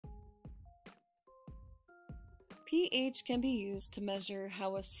pH can be used to measure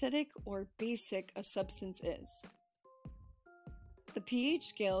how acidic or basic a substance is. The pH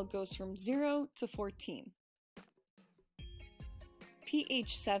scale goes from 0 to 14.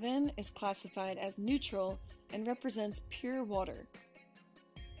 pH 7 is classified as neutral and represents pure water.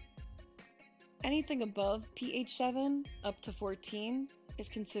 Anything above pH 7 up to 14 is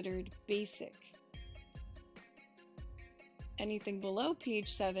considered basic. Anything below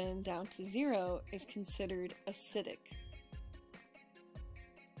pH 7 down to 0 is considered acidic.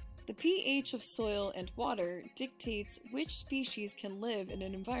 The pH of soil and water dictates which species can live in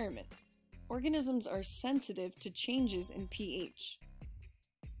an environment. Organisms are sensitive to changes in pH.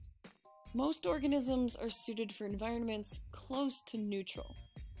 Most organisms are suited for environments close to neutral.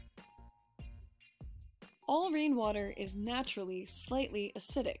 All rainwater is naturally slightly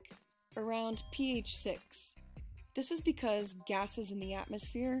acidic, around pH 6. This is because gases in the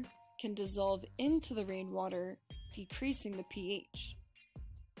atmosphere can dissolve into the rainwater, decreasing the pH.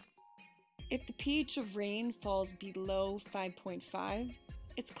 If the pH of rain falls below 5.5,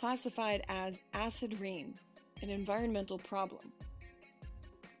 it's classified as acid rain, an environmental problem.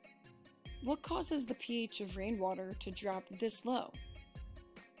 What causes the pH of rainwater to drop this low?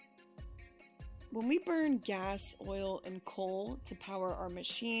 When we burn gas, oil, and coal to power our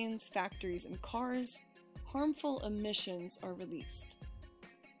machines, factories, and cars, harmful emissions are released.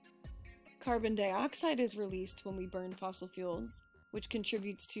 Carbon dioxide is released when we burn fossil fuels, which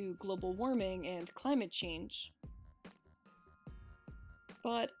contributes to global warming and climate change.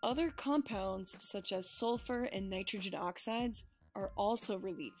 But other compounds, such as sulfur and nitrogen oxides, are also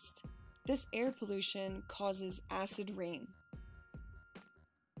released. This air pollution causes acid rain.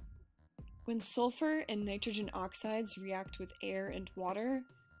 When sulfur and nitrogen oxides react with air and water,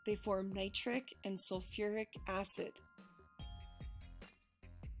 they form nitric and sulfuric acid.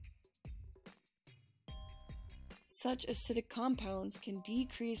 Such acidic compounds can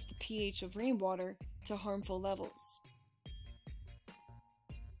decrease the pH of rainwater to harmful levels.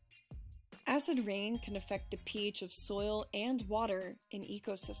 Acid rain can affect the pH of soil and water in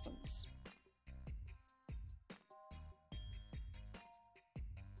ecosystems.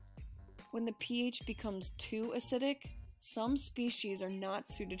 When the pH becomes too acidic, some species are not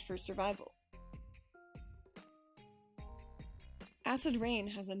suited for survival. Acid rain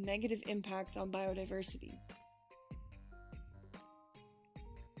has a negative impact on biodiversity.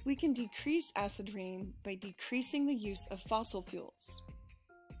 We can decrease acid rain by decreasing the use of fossil fuels.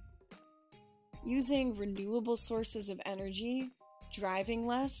 Using renewable sources of energy, driving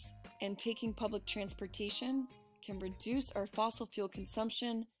less, and taking public transportation can reduce our fossil fuel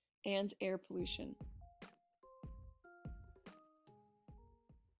consumption and air pollution.